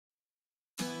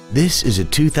This is a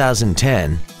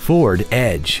 2010 Ford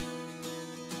Edge.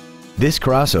 This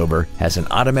crossover has an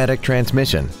automatic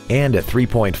transmission and a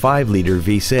 3.5-liter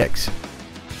V6.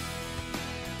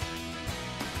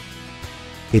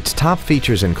 Its top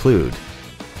features include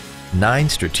 9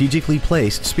 strategically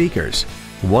placed speakers,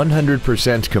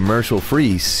 100%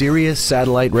 commercial-free Sirius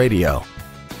satellite radio,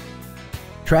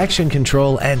 traction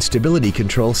control and stability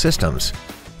control systems,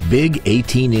 big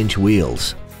 18-inch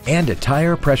wheels, and a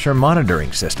tire pressure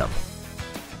monitoring system.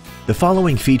 The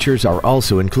following features are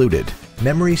also included: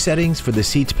 memory settings for the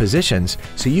seat's positions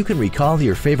so you can recall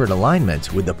your favorite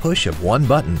alignments with the push of one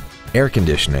button, air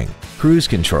conditioning, cruise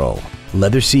control,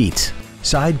 leather seats,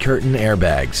 side curtain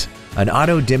airbags, an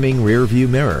auto-dimming rear-view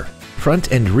mirror,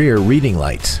 front and rear reading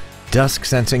lights,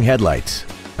 dusk-sensing headlights,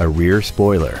 a rear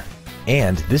spoiler,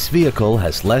 and this vehicle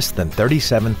has less than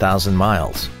 37,000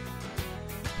 miles.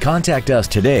 Contact us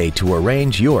today to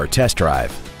arrange your test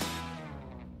drive.